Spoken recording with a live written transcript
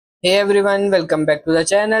Hey everyone, welcome back to the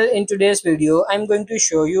channel. In today's video, I'm going to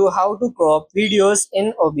show you how to crop videos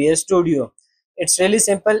in OBS Studio. It's really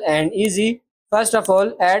simple and easy. First of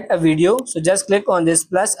all, add a video. So just click on this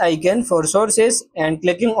plus icon for sources and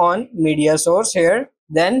clicking on media source here.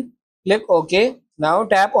 Then click OK. Now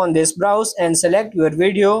tap on this browse and select your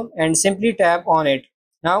video and simply tap on it.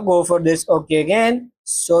 Now go for this OK again.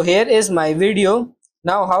 So here is my video.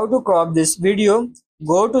 Now how to crop this video?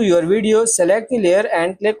 Go to your video, select the layer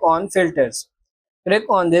and click on filters. Click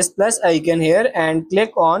on this plus icon here and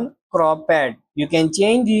click on crop pad. You can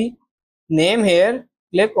change the name here.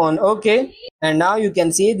 Click on OK and now you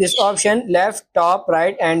can see this option left, top,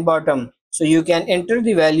 right and bottom. So you can enter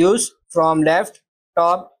the values from left,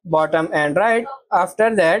 top, bottom and right.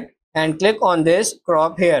 After that and click on this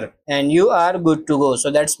crop here and you are good to go. So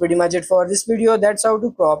that's pretty much it for this video. That's how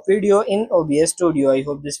to crop video in OBS Studio. I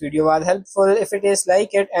hope this video was helpful. If it is,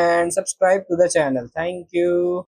 like it and subscribe to the channel. Thank you.